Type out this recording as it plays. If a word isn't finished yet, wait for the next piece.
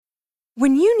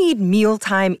When you need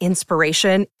mealtime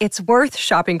inspiration, it's worth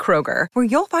shopping Kroger, where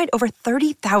you'll find over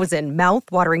 30,000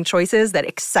 mouth-watering choices that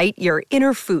excite your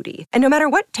inner foodie. And no matter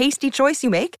what tasty choice you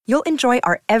make, you'll enjoy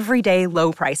our everyday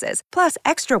low prices, plus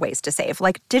extra ways to save,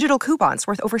 like digital coupons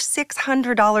worth over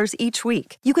 $600 each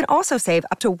week. You can also save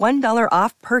up to $1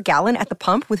 off per gallon at the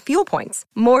pump with fuel points.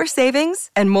 More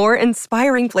savings and more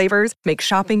inspiring flavors make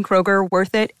shopping Kroger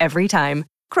worth it every time.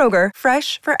 Kroger,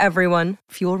 fresh for everyone.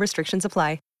 Fuel restrictions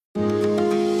apply.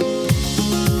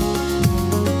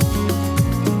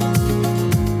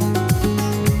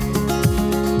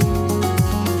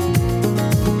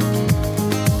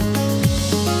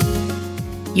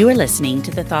 You are listening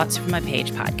to the Thoughts from a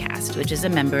Page podcast, which is a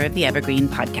member of the Evergreen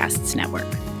Podcasts Network.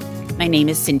 My name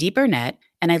is Cindy Burnett,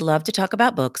 and I love to talk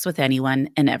about books with anyone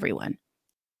and everyone.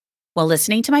 While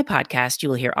listening to my podcast, you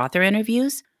will hear author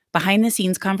interviews,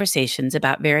 behind-the-scenes conversations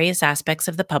about various aspects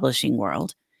of the publishing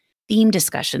world, theme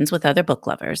discussions with other book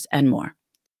lovers, and more.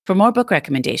 For more book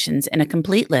recommendations and a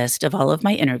complete list of all of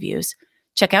my interviews,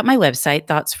 check out my website,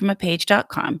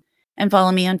 thoughtsfromapage.com, and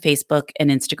follow me on Facebook and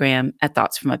Instagram at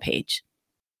Thoughts From A Page.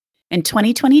 In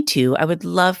 2022, I would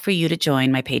love for you to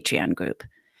join my Patreon group.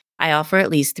 I offer at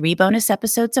least 3 bonus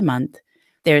episodes a month.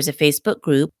 There's a Facebook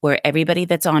group where everybody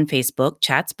that's on Facebook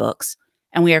chats books,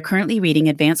 and we are currently reading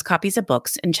advanced copies of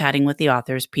books and chatting with the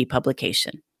authors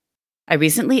pre-publication. I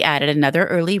recently added another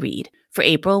early read. For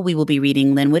April, we will be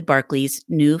reading Linwood Barclay's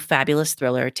new fabulous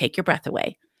thriller, Take Your Breath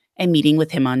Away, and meeting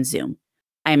with him on Zoom.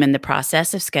 I am in the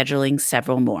process of scheduling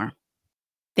several more.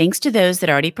 Thanks to those that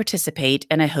already participate,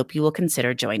 and I hope you will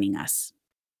consider joining us.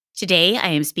 Today, I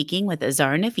am speaking with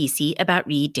Azar Nafisi about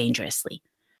Read Dangerously.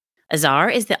 Azar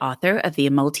is the author of the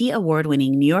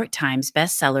multi-award-winning New York Times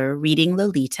bestseller Reading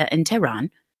Lolita in Tehran,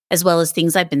 as well as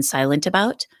Things I've Been Silent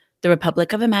About, The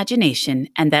Republic of Imagination,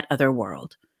 and That Other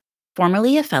World.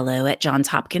 Formerly a fellow at Johns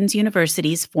Hopkins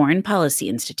University's Foreign Policy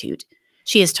Institute,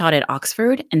 she has taught at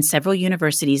Oxford and several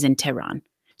universities in Tehran.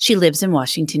 She lives in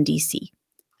Washington, D.C.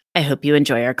 I hope you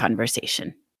enjoy our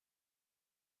conversation.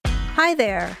 Hi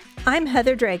there, I'm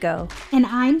Heather Drago. And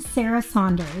I'm Sarah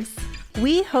Saunders.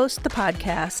 We host the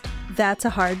podcast, That's a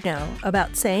Hard No,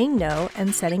 about saying no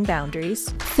and setting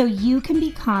boundaries. So you can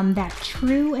become that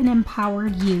true and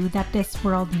empowered you that this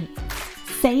world needs.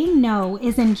 Saying no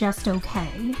isn't just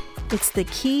okay. It's the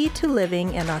key to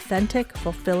living an authentic,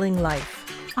 fulfilling life.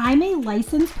 I'm a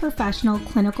licensed professional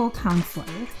clinical counselor.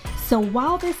 So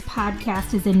while this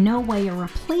podcast is in no way a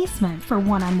replacement for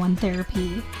one-on-one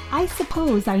therapy, I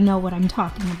suppose I know what I'm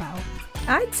talking about.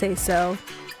 I'd say so.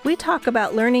 We talk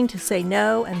about learning to say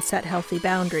no and set healthy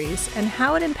boundaries and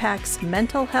how it impacts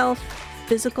mental health,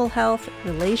 physical health,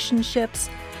 relationships,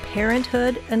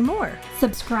 parenthood, and more.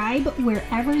 Subscribe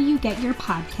wherever you get your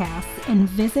podcasts and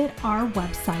visit our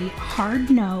website,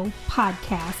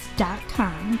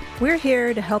 hardnopodcast.com. We're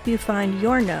here to help you find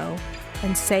your no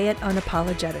and say it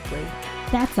unapologetically.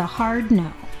 That's a hard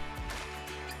no.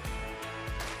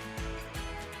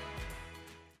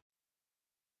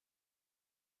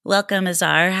 Welcome,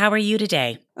 Azar. How are you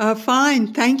today?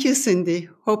 Fine. Thank you, Cindy.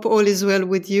 Hope all is well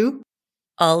with you.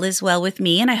 All is well with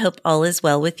me, and I hope all is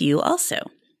well with you also.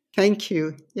 Thank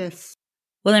you. Yes.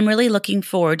 Well, I'm really looking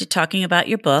forward to talking about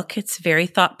your book. It's very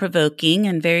thought-provoking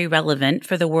and very relevant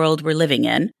for the world we're living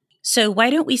in. So why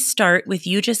don't we start with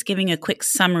you just giving a quick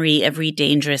summary of Read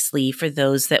Dangerously for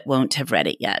those that won't have read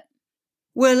it yet?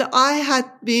 Well, I had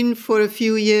been for a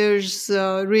few years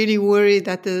really worried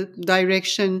at the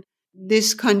direction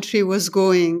this country was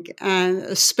going, and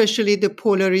especially the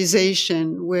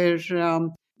polarization where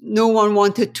no one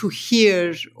wanted to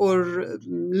hear or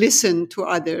listen to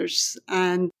others.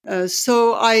 And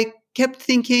so I kept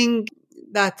thinking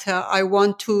that I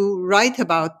want to write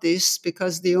about this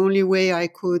because the only way I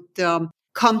could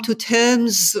come to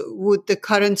terms with the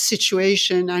current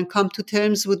situation and come to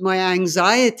terms with my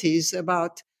anxieties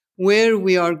about where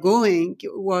we are going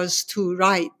was to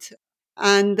write.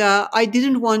 And I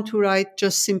didn't want to write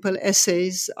just simple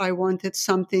essays. I wanted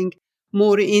something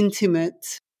more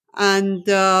intimate. And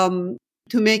to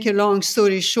make a long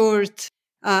story short,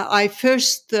 I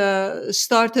first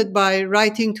started by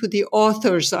writing to the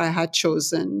authors I had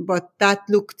chosen, but that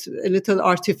looked a little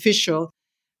artificial.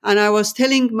 And I was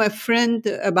telling my friend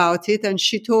about it, and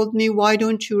she told me, why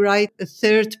don't you write a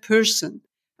third person?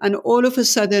 And all of a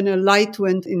sudden, a light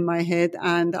went in my head,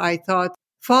 and I thought,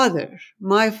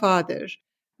 my father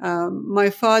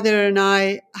and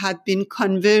I had been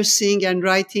conversing and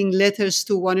writing letters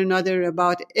to one another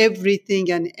about everything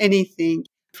and anything,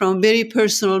 from very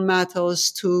personal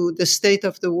matters to the state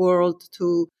of the world,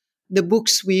 to the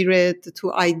books we read,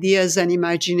 to ideas and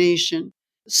imagination.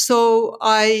 So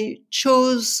I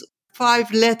chose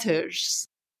 5 letters,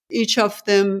 each of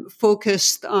them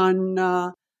focused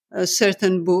on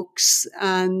certain books.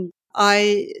 And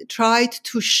I tried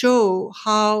to show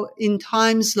how in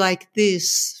times like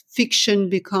this, fiction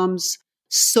becomes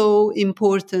so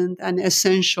important and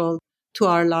essential to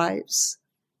our lives.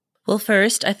 Well,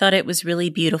 first, I thought it was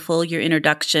really beautiful, your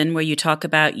introduction, where you talk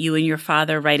about you and your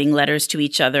father writing letters to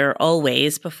each other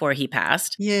always before he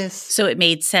passed. Yes. So it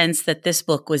made sense that this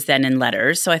book was then in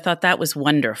letters. So I thought that was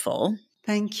wonderful.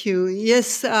 Thank you.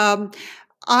 Yes. The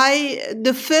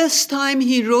first time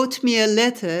he wrote me a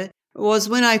letter was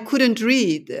when I couldn't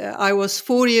read. I was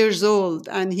 4 years old,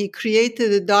 and he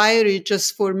created a diary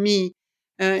just for me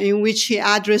in which he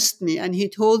addressed me. And he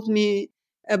told me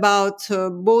about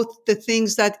both the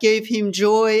things that gave him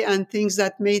joy and things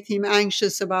that made him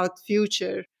anxious about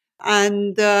future.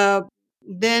 And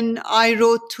then I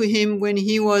wrote to him when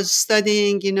he was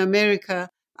studying in America,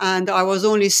 and I was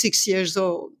only 6 years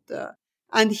old.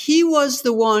 And he was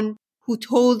the one who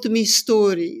told me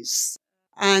stories.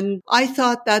 And I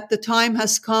thought that the time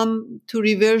has come to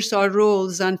reverse our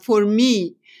roles and for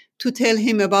me to tell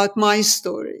him about my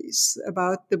stories,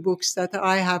 about the books that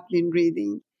I have been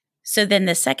reading. So then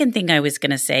the second thing I was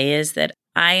going to say is that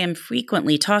I am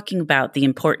frequently talking about the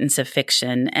importance of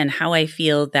fiction and how I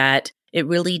feel that it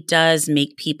really does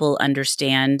make people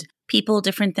understand people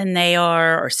different than they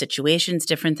are or situations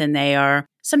different than they are,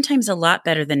 sometimes a lot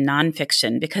better than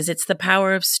nonfiction because it's the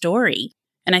power of story.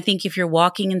 And I think if you're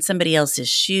walking in somebody else's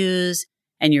shoes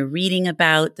and you're reading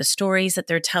about the stories that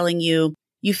they're telling you,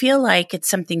 you feel like it's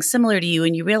something similar to you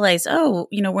and you realize, oh,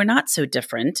 we're not so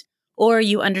different. Or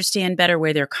you understand better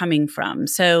where they're coming from.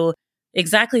 So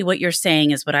exactly what you're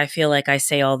saying is what I feel like I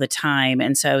say all the time.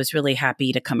 And so I was really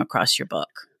happy to come across your book.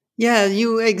 Yeah,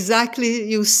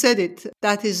 you said it.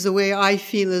 That is the way I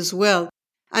feel as well.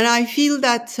 And I feel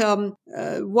that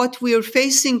what we are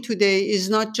facing today is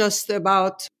not just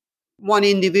about one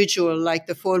individual like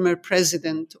the former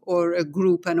president or a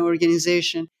group, an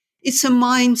organization. It's a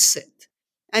mindset,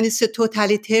 and it's a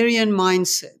totalitarian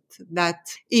mindset that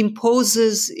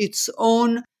imposes its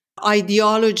own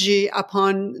ideology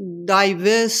upon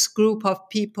diverse group of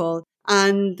people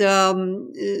and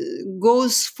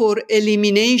goes for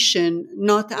elimination,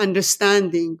 not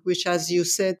understanding, which, as you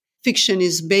said, fiction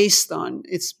is based on.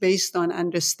 It's based on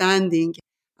understanding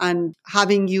and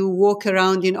having you walk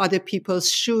around in other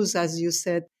people's shoes, as you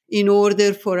said, in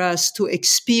order for us to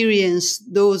experience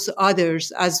those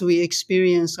others as we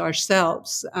experience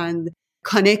ourselves and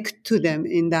connect to them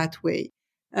in that way.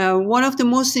 One of the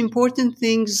most important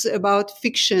things about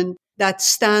fiction that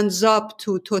stands up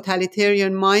to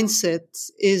totalitarian mindsets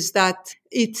is that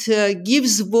it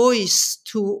gives voice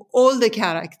to all the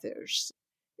characters.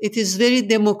 It is very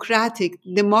democratic.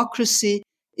 Democracy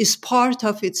is part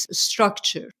of its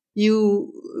structure.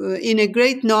 In a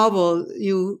great novel,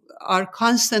 you are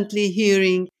constantly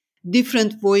hearing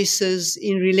different voices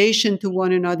in relation to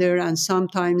one another and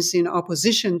sometimes in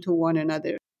opposition to one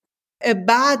another. A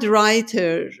bad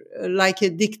writer, like a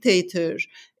dictator,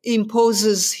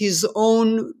 imposes his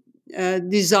own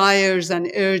desires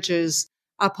and urges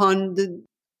upon the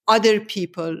other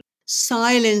people,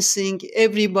 silencing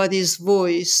everybody's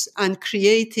voice and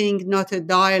creating not a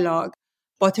dialogue,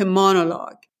 but a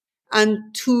monologue.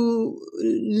 And to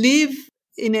live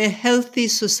in a healthy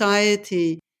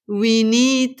society, we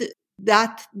need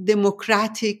that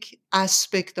democratic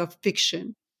aspect of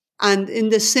fiction. And in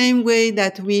the same way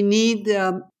that we need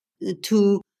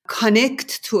to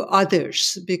connect to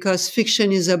others, because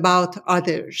fiction is about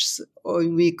others, or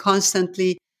we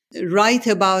constantly write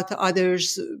about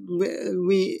others.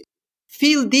 We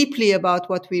feel deeply about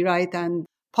what we write, and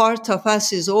part of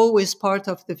us is always part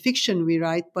of the fiction we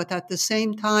write. But at the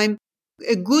same time,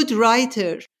 a good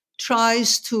writer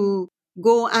tries to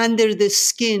go under the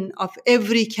skin of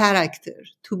every character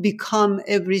to become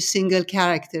every single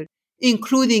character,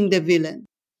 including the villain.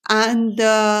 And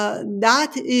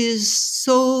that is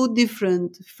so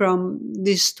different from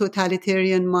this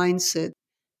totalitarian mindset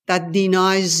that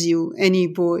denies you any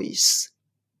voice.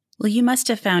 Well, you must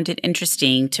have found it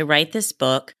interesting to write this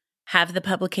book, have the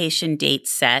publication date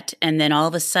set, and then all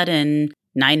of a sudden,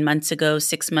 9 months ago,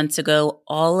 6 months ago,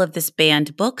 all of this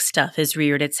banned book stuff has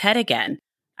reared its head again.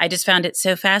 I just found it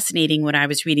so fascinating when I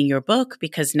was reading your book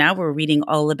because now we're reading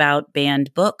all about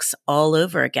banned books all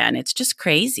over again. It's just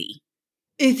crazy.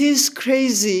 It is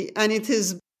crazy, and it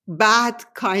is bad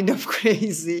kind of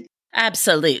crazy.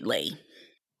 Absolutely.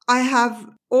 I have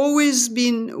always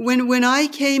been, when I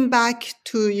came back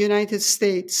to United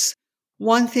States,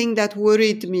 one thing that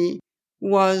worried me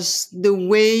was the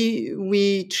way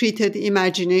we treated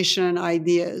imagination and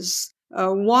ideas.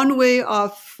 One way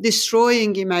of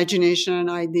destroying imagination and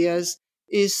ideas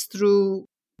is through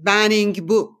banning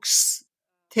books,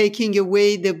 taking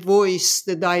away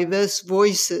the diverse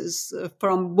voices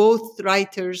from both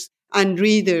writers and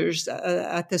readers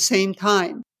at the same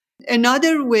time.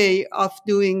 Another way of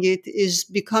doing it is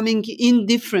becoming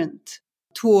indifferent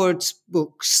towards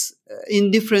books,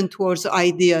 indifferent towards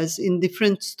ideas,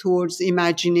 indifferent towards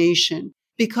imagination.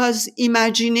 Because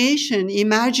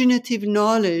imaginative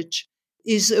knowledge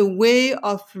is a way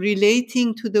of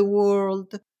relating to the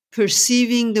world,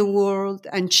 perceiving the world,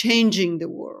 and changing the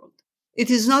world. It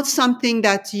is not something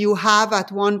that you have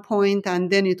at one point and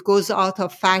then it goes out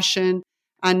of fashion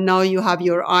and now you have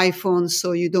your iPhone,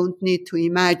 so you don't need to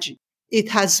imagine. It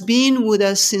has been with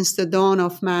us since the dawn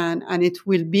of man, and it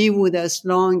will be with us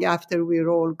long after we're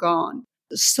all gone.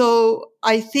 So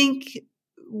I think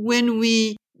when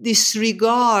we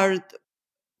disregard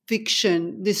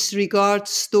fiction, disregard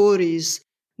stories,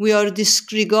 we are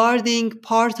disregarding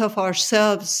part of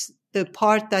ourselves, the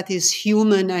part that is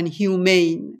human and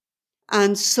humane.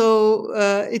 And so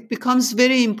it becomes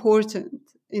very important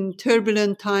in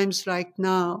turbulent times like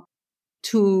now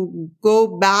to go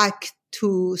back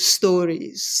to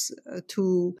stories,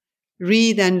 to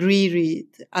read and reread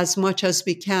as much as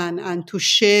we can and to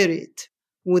share it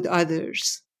with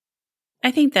others.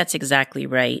 I think that's exactly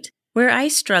right. Where I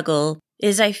struggle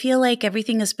is I feel like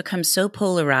everything has become so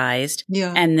polarized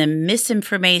and the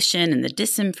misinformation and the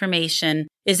disinformation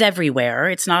is everywhere.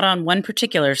 It's not on one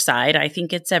particular side. I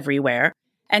think it's everywhere.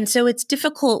 And so it's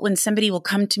difficult when somebody will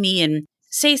come to me and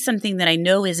say something that I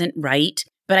know isn't right,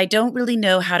 but I don't really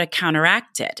know how to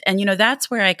counteract it. And, that's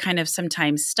where I kind of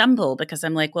sometimes stumble because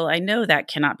I'm like, well, I know that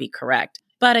cannot be correct,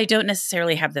 but I don't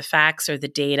necessarily have the facts or the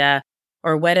data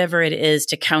or whatever it is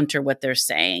to counter what they're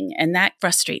saying. And that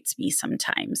frustrates me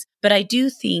sometimes. But I do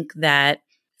think that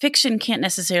fiction can't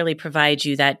necessarily provide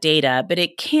you that data, but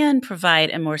it can provide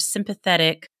a more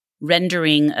sympathetic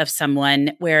rendering of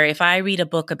someone where if I read a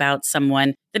book about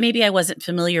someone that maybe I wasn't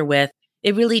familiar with,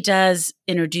 it really does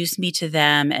introduce me to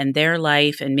them and their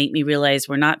life and make me realize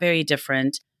we're not very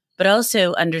different, but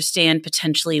also understand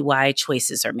potentially why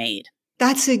choices are made.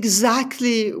 That's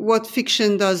exactly what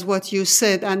fiction does, what you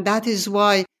said. And that is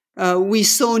why we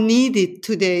so need it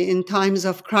today in times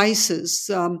of crisis.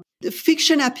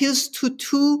 Fiction appeals to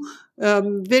two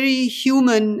very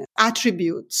human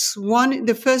attributes.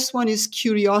 The first one is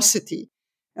curiosity.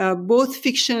 Both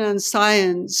fiction and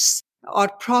science are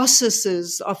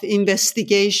processes of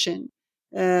investigation.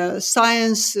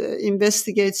 Science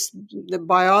investigates the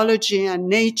biology and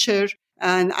nature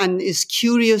and is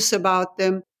curious about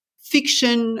them.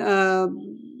 Fiction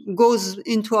goes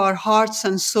into our hearts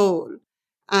and soul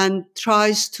and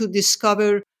tries to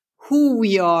discover who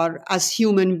we are as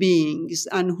human beings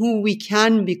and who we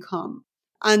can become.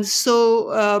 And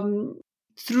so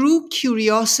through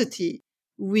curiosity,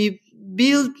 we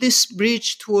build this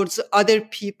bridge towards other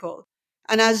people.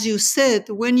 And as you said,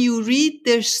 when you read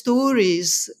their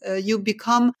stories, you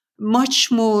become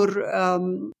much more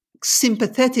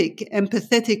sympathetic,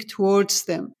 empathetic towards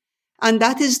them. And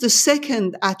that is the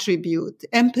second attribute,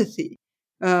 empathy,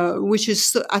 which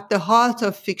is at the heart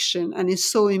of fiction and is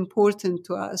so important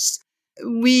to us.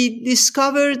 We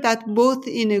discover that both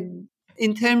in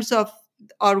terms of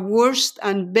our worst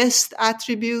and best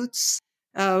attributes,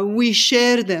 we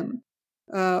share them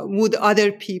with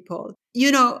other people.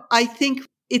 I think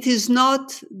it is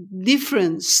not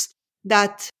difference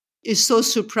that is so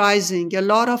surprising. A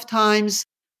lot of times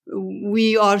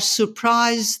we are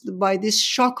surprised by this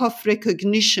shock of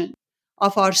recognition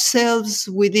of ourselves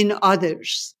within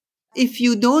others. If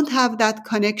you don't have that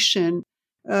connection,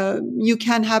 you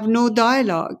can have no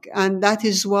dialogue. And that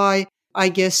is why I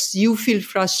guess you feel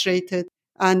frustrated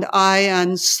and I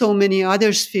and so many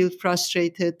others feel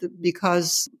frustrated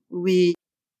because we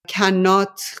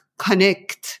cannot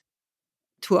connect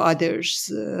to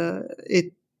others.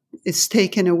 It's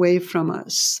taken away from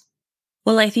us.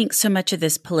 Well, I think so much of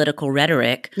this political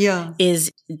rhetoric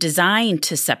is designed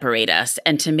to separate us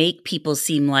and to make people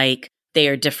seem like they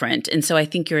are different. And so I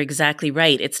think you're exactly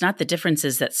right. It's not the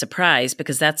differences that surprise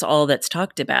because that's all that's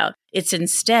talked about. It's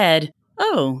instead,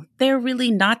 oh, they're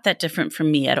really not that different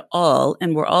from me at all.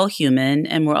 And we're all human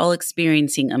and we're all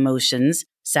experiencing emotions,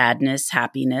 sadness,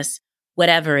 happiness,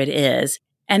 whatever it is.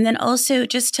 And then also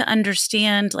just to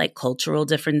understand like cultural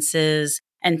differences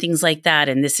and things like that.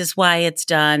 And this is why it's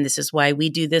done. This is why we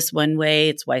do this one way.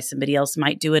 It's why somebody else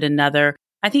might do it another.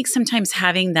 I think sometimes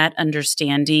having that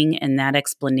understanding and that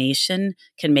explanation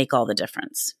can make all the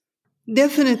difference.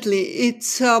 Definitely.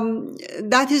 It's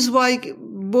that is why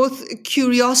both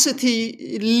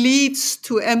curiosity leads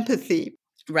to empathy.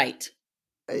 Right.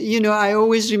 I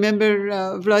always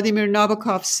remember Vladimir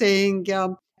Nabokov saying,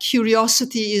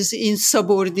 curiosity is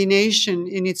insubordination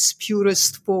in its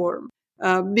purest form.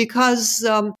 Because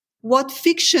what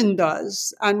fiction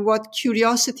does and what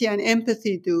curiosity and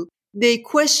empathy do, they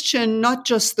question not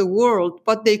just the world,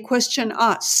 but they question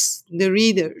us, the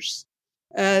readers,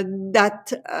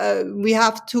 that we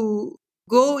have to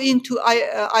go into.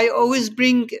 I always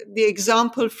bring the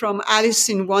example from Alice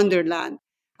in Wonderland.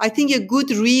 I think a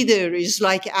good reader is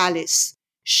like Alice.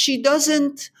 She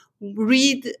doesn't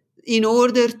read in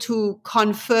order to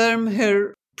confirm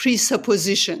her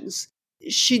presuppositions.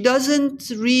 She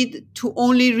doesn't read to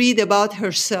only read about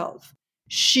herself.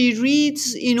 She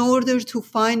reads in order to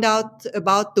find out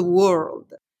about the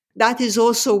world. That is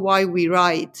also why we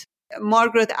write.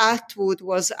 Margaret Atwood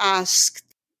was asked,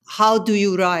 "How do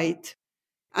you write?"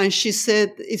 And she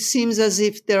said, "It seems as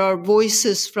if there are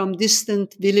voices from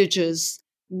distant villages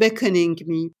beckoning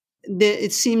me.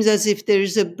 It seems as if there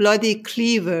is a bloody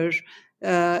cleaver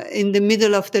in the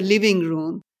middle of the living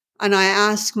room. And I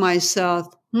ask myself,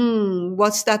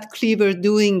 what's that cleaver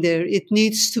doing there? It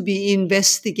needs to be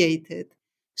investigated."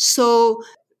 So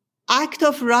act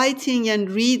of writing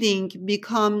and reading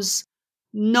becomes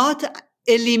not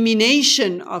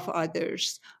elimination of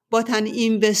others, but an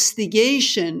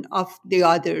investigation of the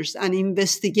others, an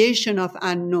investigation of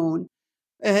unknown.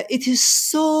 It is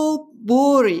so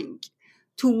boring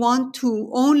to want to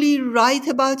only write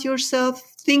about yourself,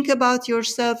 think about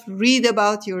yourself, read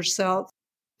about yourself.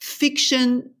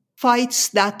 Fiction fights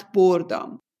that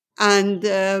boredom and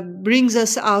brings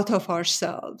us out of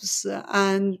ourselves.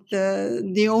 And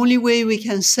the only way we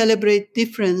can celebrate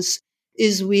difference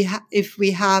is if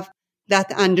we have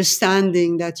that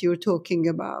understanding that you're talking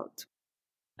about.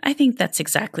 I think that's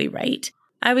exactly right.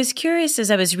 I was curious as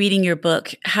I was reading your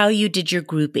book, how you did your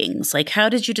groupings. Like, how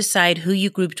did you decide who you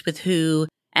grouped with who?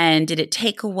 And did it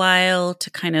take a while to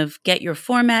kind of get your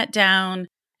format down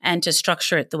and to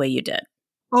structure it the way you did?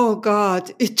 Oh,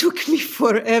 God, it took me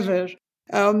forever.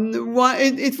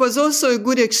 It was also a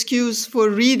good excuse for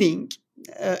reading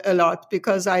a lot,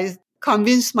 because I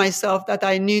convinced myself that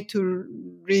I need to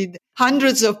read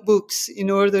hundreds of books in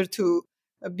order to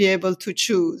be able to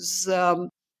choose.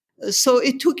 So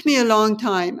it took me a long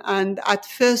time. And at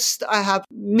first, I have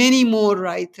many more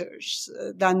writers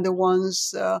than the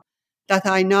ones that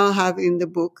I now have in the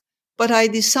book. But I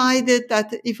decided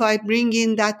that if I bring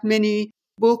in that many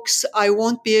books, I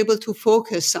won't be able to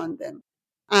focus on them.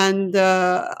 And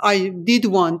I did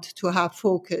want to have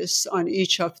focus on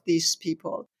each of these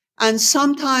people. And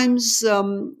sometimes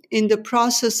in the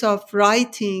process of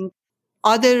writing,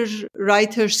 other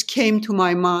writers came to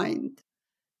my mind.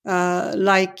 I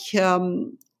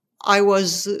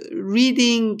was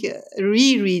rereading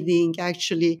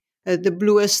actually, The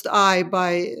Bluest Eye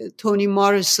by Toni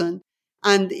Morrison.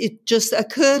 And it just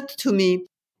occurred to me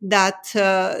that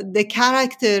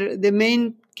the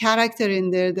main character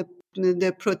in there,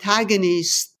 the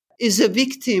protagonist, is a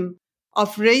victim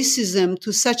of racism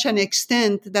to such an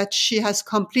extent that she has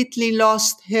completely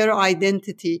lost her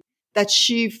identity, that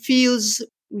she feels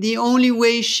the only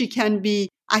way she can be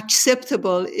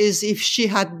acceptable is if she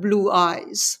had blue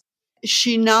eyes.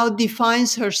 She now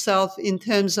defines herself in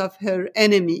terms of her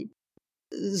enemy.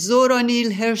 Zora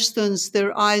Neale Hurston's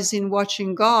Their Eyes in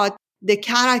Watching God, the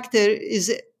character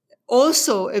is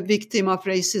also a victim of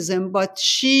racism, but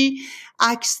she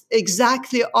acts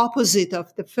exactly opposite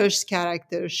of the first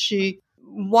character. She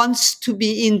wants to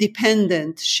be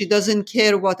independent. She doesn't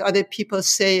care what other people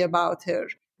say about her.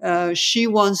 She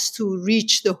wants to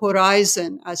reach the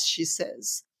horizon, as she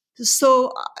says.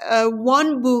 So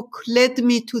one book led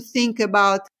me to think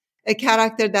about a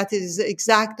character that is the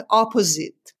exact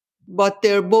opposite, but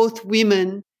they're both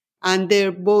women and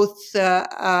they're both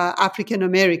African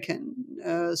American.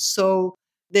 So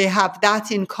they have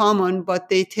that in common, but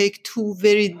they take two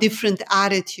very different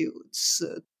attitudes.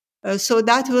 So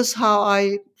that was how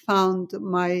I found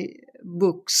my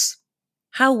books.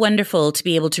 How wonderful to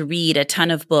be able to read a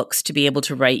ton of books to be able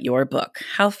to write your book.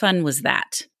 How fun was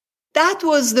that? That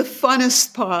was the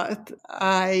funnest part.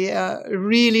 I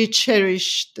really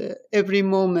cherished every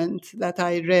moment that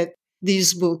I read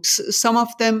these books. Some of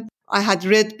them I had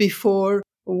read before,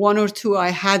 one or two I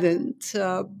hadn't.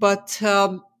 But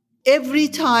every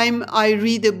time I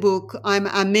read a book, I'm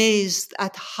amazed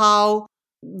at how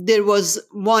there was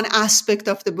one aspect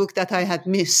of the book that I had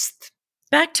missed.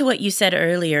 Back to what you said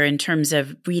earlier in terms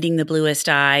of reading The Bluest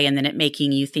Eye and then it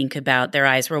making you think about Their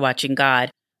Eyes Were Watching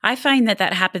God. I find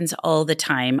that happens all the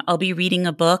time. I'll be reading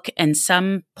a book and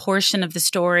some portion of the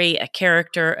story, a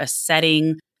character, a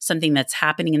setting, something that's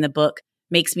happening in the book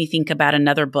makes me think about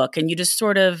another book. And you just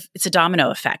sort of, it's a domino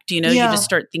effect. You just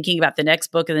start thinking about the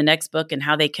next book and the next book and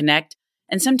how they connect.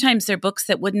 And sometimes they're books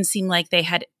that wouldn't seem like they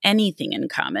had anything in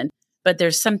common, but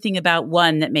there's something about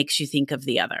one that makes you think of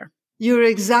the other. You're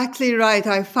exactly right.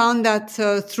 I found that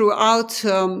throughout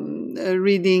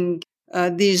reading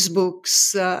these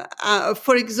books.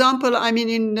 For example,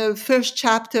 in the first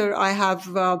chapter, I have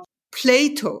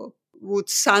Plato with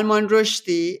Salman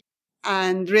Rushdie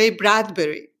and Ray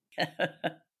Bradbury.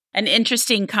 An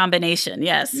interesting combination,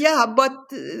 yes. Yeah, but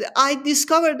I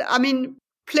discovered,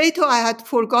 Plato I had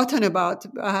forgotten about.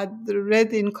 I had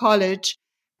read in college.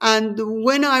 And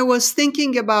when I was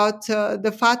thinking about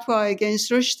the fatwa against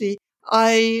Rushdie,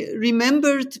 I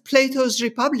remembered Plato's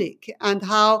Republic and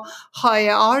how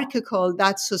hierarchical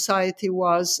that society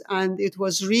was. And it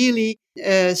was really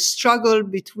a struggle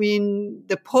between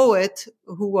the poet,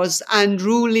 who was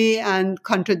unruly and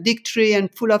contradictory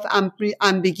and full of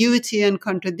ambiguity and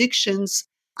contradictions,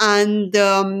 and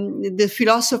the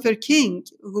philosopher king,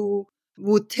 who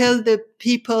would tell the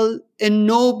people a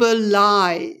noble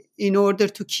lie in order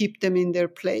to keep them in their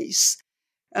place.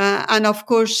 And of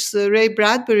course, Ray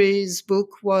Bradbury's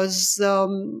book was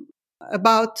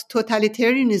about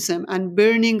totalitarianism and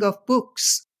burning of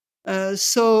books.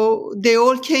 So they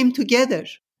all came together.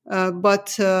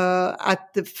 But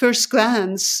at the first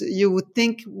glance, you would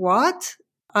think, what?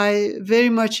 I very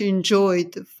much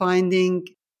enjoyed finding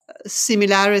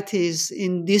similarities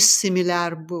in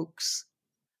dissimilar books.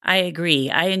 I agree.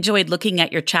 I enjoyed looking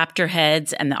at your chapter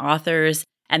heads and the authors,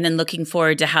 and then looking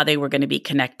forward to how they were going to be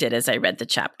connected as I read the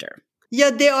chapter. Yeah,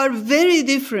 they are very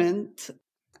different,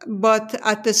 but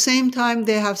at the same time,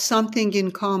 they have something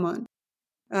in common.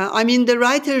 The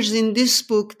writers in this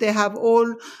book, they have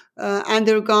all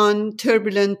undergone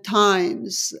turbulent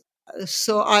times.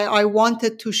 So I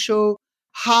wanted to show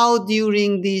how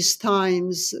during these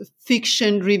times,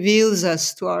 fiction reveals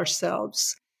us to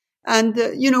ourselves. And,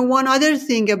 one other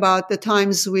thing about the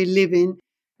times we live in,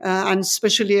 and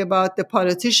especially about the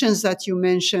politicians that you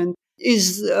mentioned,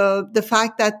 is the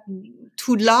fact that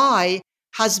to lie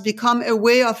has become a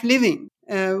way of living.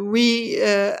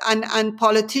 And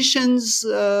politicians,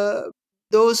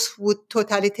 those with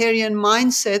totalitarian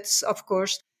mindsets, of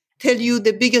course, tell you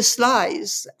the biggest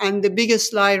lies. And the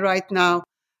biggest lie right now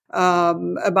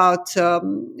about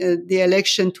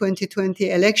the 2020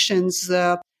 elections,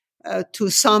 to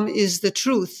some is the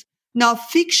truth. Now,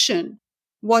 fiction,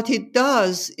 what it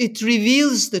does, it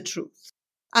reveals the truth.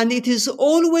 And it is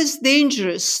always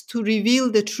dangerous to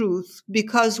reveal the truth,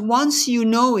 because once you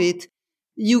know it,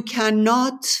 you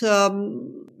cannot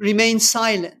remain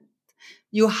silent.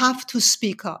 You have to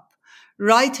speak up.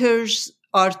 Writers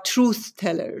are truth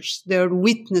tellers. They're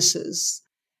witnesses.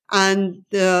 And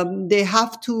they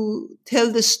have to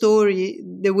tell the story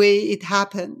the way it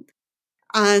happened.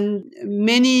 And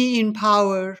many in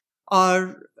power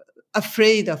are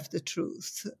afraid of the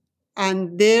truth,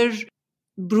 and their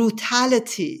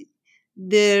brutality,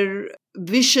 their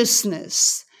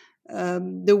viciousness,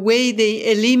 the way they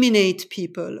eliminate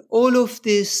people, all of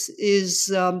this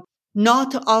is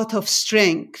not out of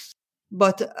strength,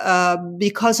 but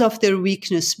because of their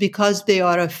weakness, because they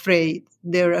are afraid.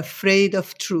 They're afraid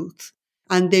of truth,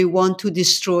 and they want to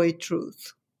destroy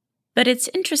truth. But it's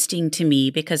interesting to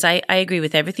me because I agree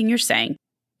with everything you're saying.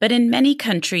 But in many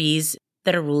countries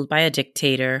that are ruled by a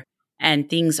dictator and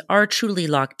things are truly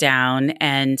locked down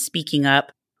and speaking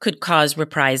up could cause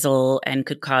reprisal and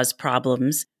could cause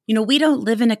problems, we don't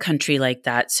live in a country like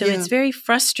that. So It's very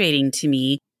frustrating to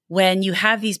me when you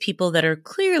have these people that are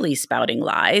clearly spouting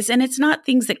lies, and it's not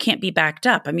things that can't be backed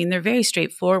up. They're very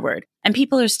straightforward and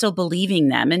people are still believing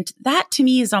them. And that to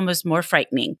me is almost more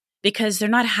frightening, because they're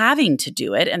not having to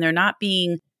do it and they're not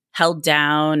being held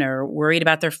down or worried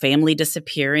about their family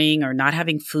disappearing or not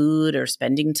having food or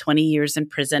spending 20 years in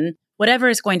prison, whatever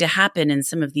is going to happen in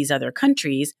some of these other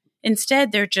countries.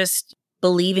 Instead, they're just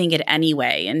believing it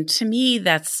anyway. And to me,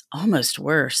 that's almost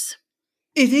worse.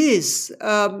 It is.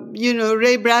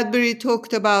 Ray Bradbury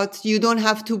talked about you don't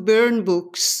have to burn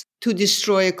books to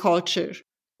destroy a culture.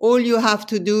 All you have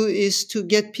to do is to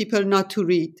get people not to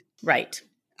read. Right.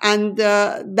 And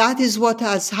that is what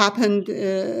has happened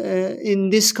in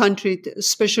this country,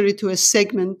 especially to a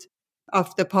segment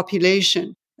of the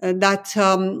population, that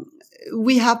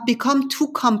we have become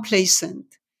too complacent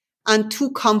and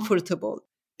too comfortable,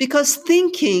 because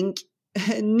thinking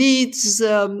needs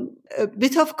a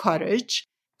bit of courage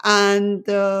and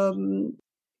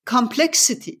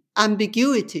complexity,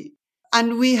 ambiguity.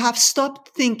 And we have stopped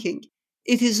thinking.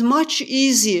 It is much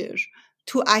easier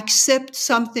to accept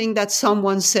something that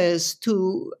someone says,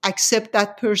 to accept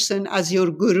that person as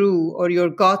your guru or your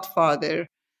godfather,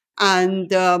 and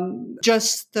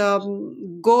just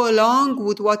go along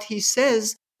with what he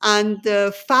says and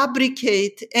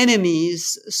fabricate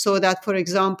enemies so that, for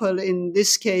example, in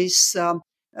this case,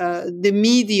 the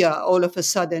media all of a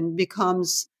sudden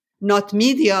becomes not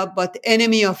media, but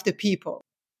enemy of the people.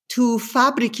 To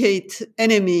fabricate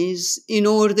enemies in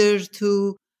order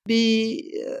to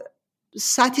be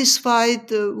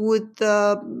satisfied with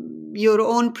your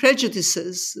own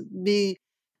prejudices, be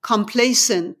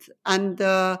complacent. And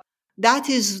that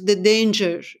is the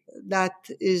danger that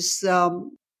is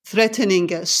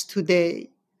threatening us today.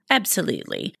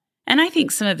 Absolutely. And I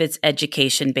think some of it's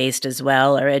education-based as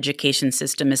well. Our education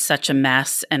system is such a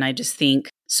mess. And I just think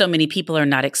so many people are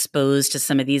not exposed to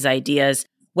some of these ideas,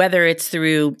 whether it's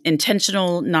through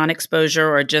intentional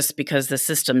non-exposure or just because the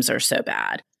systems are so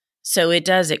bad. So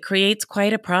it creates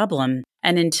quite a problem.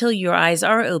 And until your eyes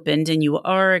are opened and you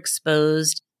are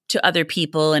exposed to other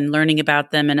people and learning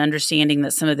about them and understanding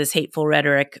that some of this hateful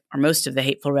rhetoric, or most of the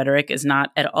hateful rhetoric, is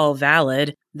not at all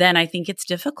valid, then I think it's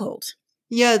difficult.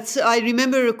 Yes, I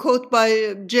remember a quote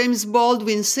by James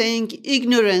Baldwin saying,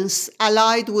 ignorance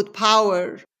allied with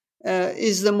power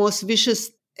is the most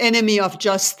vicious enemy of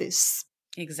justice.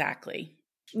 Exactly.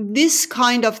 This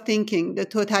kind of thinking, the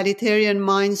totalitarian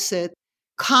mindset,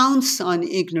 counts on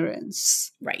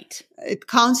ignorance. Right. It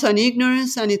counts on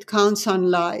ignorance and it counts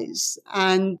on lies.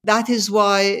 And that is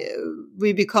why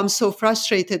we become so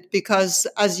frustrated because,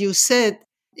 as you said,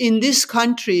 in this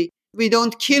country, we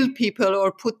don't kill people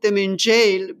or put them in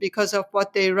jail because of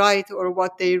what they write or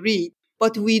what they read.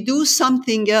 But we do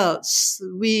something else.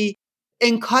 We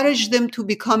encourage them to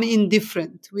become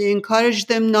indifferent. We encourage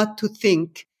them not to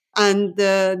think. And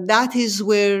that is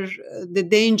where the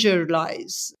danger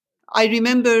lies. I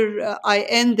remember I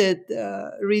ended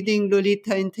reading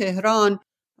Lolita in Tehran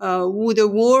with a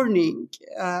warning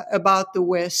about the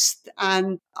West.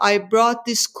 And I brought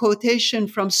this quotation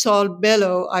from Saul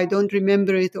Bellow. I don't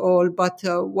remember it all, but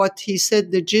what he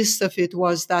said, the gist of it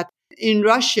was that in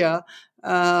Russia,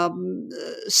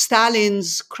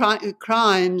 Stalin's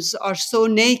crimes are so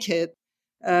naked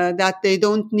that they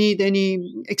don't need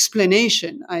any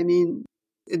explanation. I mean,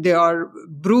 they are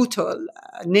brutal,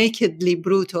 nakedly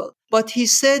brutal. But he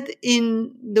said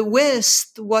in the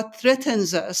West, what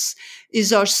threatens us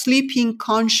is our sleeping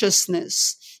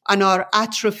consciousness and our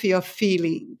atrophy of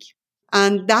feeling.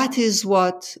 And that is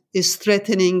what is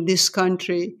threatening this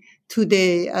country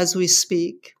today as we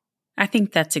speak. I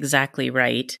think that's exactly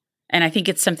right. And I think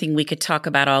it's something we could talk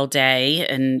about all day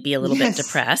and be a little bit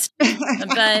depressed.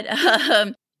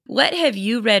 But what have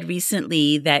you read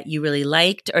recently that you really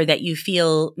liked or that you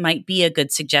feel might be a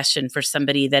good suggestion for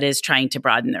somebody that is trying to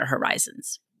broaden their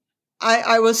horizons?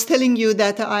 I was telling you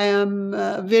that I am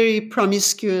very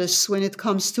promiscuous when it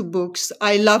comes to books.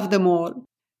 I love them all,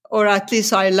 or at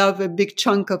least I love a big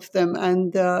chunk of them.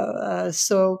 And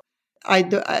so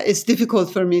it's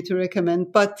difficult for me to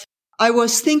recommend. But I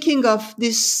was thinking of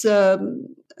this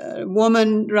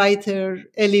woman writer,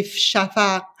 Elif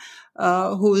Shafak,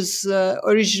 who's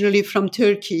originally from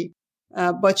Turkey,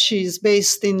 but she's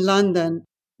based in London.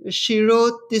 She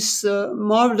wrote this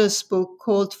marvelous book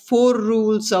called 4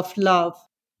 Rules of Love,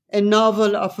 a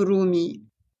novel of Rumi.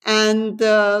 And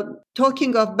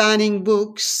talking of banning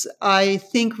books, I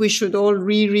think we should all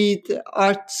reread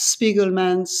Art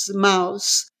Spiegelman's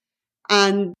Maus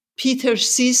and Peter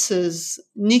Sisse's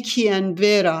Nikki and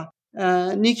Vera.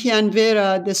 Nikki and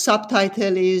Vera, the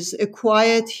subtitle is A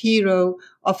Quiet Hero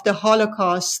of the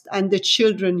Holocaust and the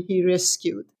Children He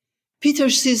Rescued. Peter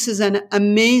Sisse is an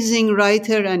amazing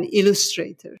writer and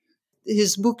illustrator.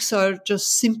 His books are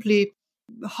just simply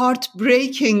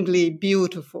heartbreakingly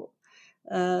beautiful.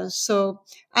 And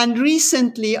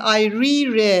recently I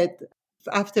reread,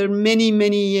 after many,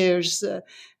 many years,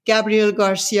 Gabriel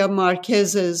Garcia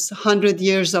Marquez's 100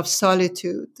 Years of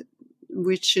Solitude,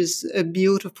 which is a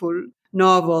beautiful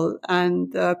novel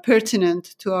and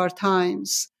pertinent to our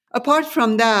times. Apart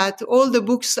from that, all the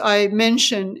books I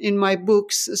mention in my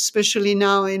books, especially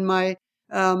now in my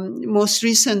most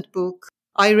recent book,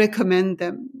 I recommend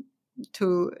them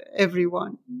to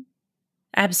everyone.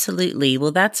 Absolutely.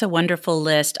 Well, that's a wonderful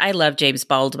list. I love James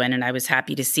Baldwin, and I was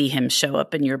happy to see him show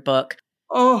up in your book.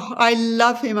 Oh, I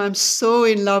love him. I'm so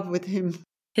in love with him.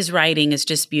 His writing is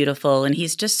just beautiful, and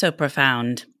he's just so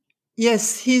profound.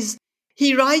 Yes,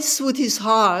 he writes with his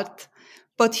heart,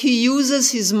 but he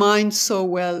uses his mind so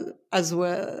well as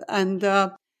well. And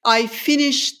I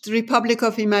finished Republic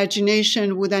of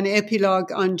Imagination with an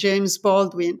epilogue on James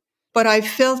Baldwin, but I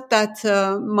felt that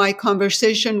my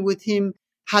conversation with him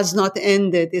has not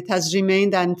ended. It has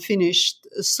remained unfinished.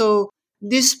 So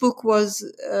this book was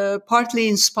partly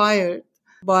inspired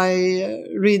by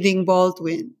reading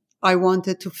Baldwin. I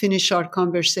wanted to finish our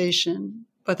conversation,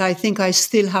 but I think I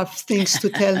still have things to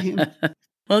tell him.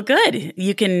 Well, good.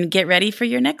 You can get ready for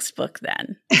your next book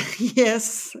then.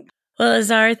 Yes. Well,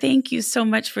 Azar, thank you so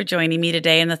much for joining me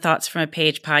today in the Thoughts from a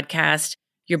Page podcast.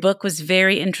 Your book was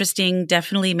very interesting,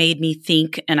 definitely made me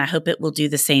think, and I hope it will do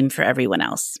the same for everyone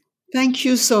else. Thank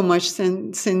you so much,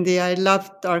 Cindy. I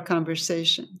loved our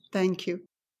conversation. Thank you.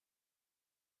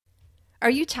 Are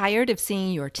you tired of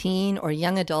seeing your teen or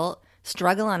young adult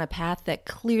struggle on a path that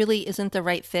clearly isn't the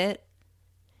right fit?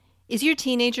 Is your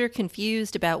teenager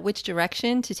confused about which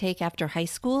direction to take after high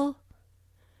school?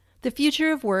 The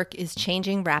future of work is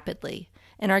changing rapidly,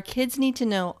 and our kids need to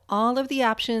know all of the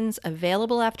options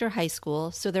available after high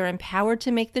school so they're empowered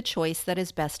to make the choice that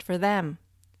is best for them.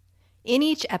 In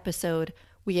each episode,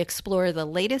 we explore the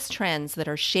latest trends that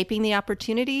are shaping the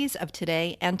opportunities of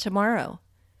today and tomorrow.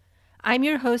 I'm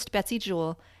your host, Betsy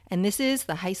Jewell, and this is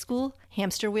the High School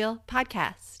Hamster Wheel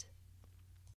Podcast.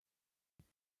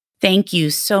 Thank you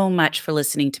so much for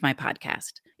listening to my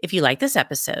podcast. If you like this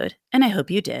episode, and I hope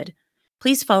you did,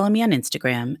 please follow me on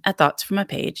Instagram at Thoughts From a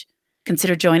Page.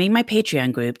 Consider joining my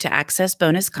Patreon group to access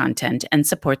bonus content and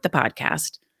support the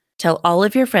podcast. Tell all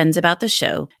of your friends about the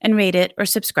show and rate it or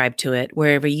subscribe to it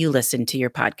wherever you listen to your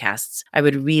podcasts. I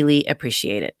would really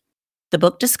appreciate it. The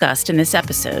book discussed in this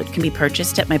episode can be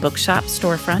purchased at my bookshop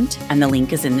storefront, and the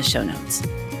link is in the show notes.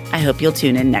 I hope you'll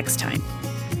tune in next time.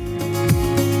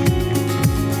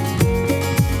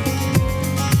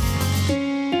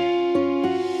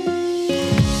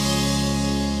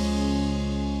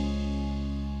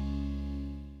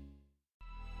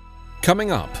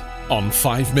 Coming up on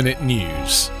 5 Minute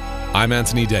News, I'm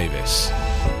Anthony Davis.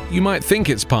 You might think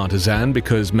it's partisan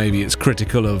because maybe it's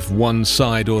critical of one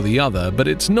side or the other, but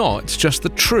it's not, it's just the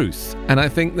truth. And I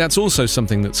think that's also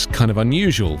something that's kind of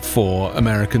unusual for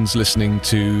Americans listening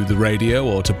to the radio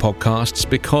or to podcasts,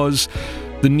 because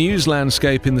the news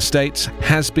landscape in the States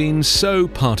has been so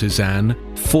partisan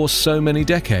for so many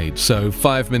decades. So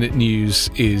 5 Minute News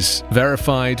is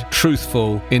verified,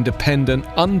 truthful, independent,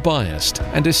 unbiased,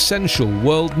 and essential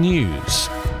world news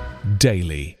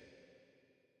daily.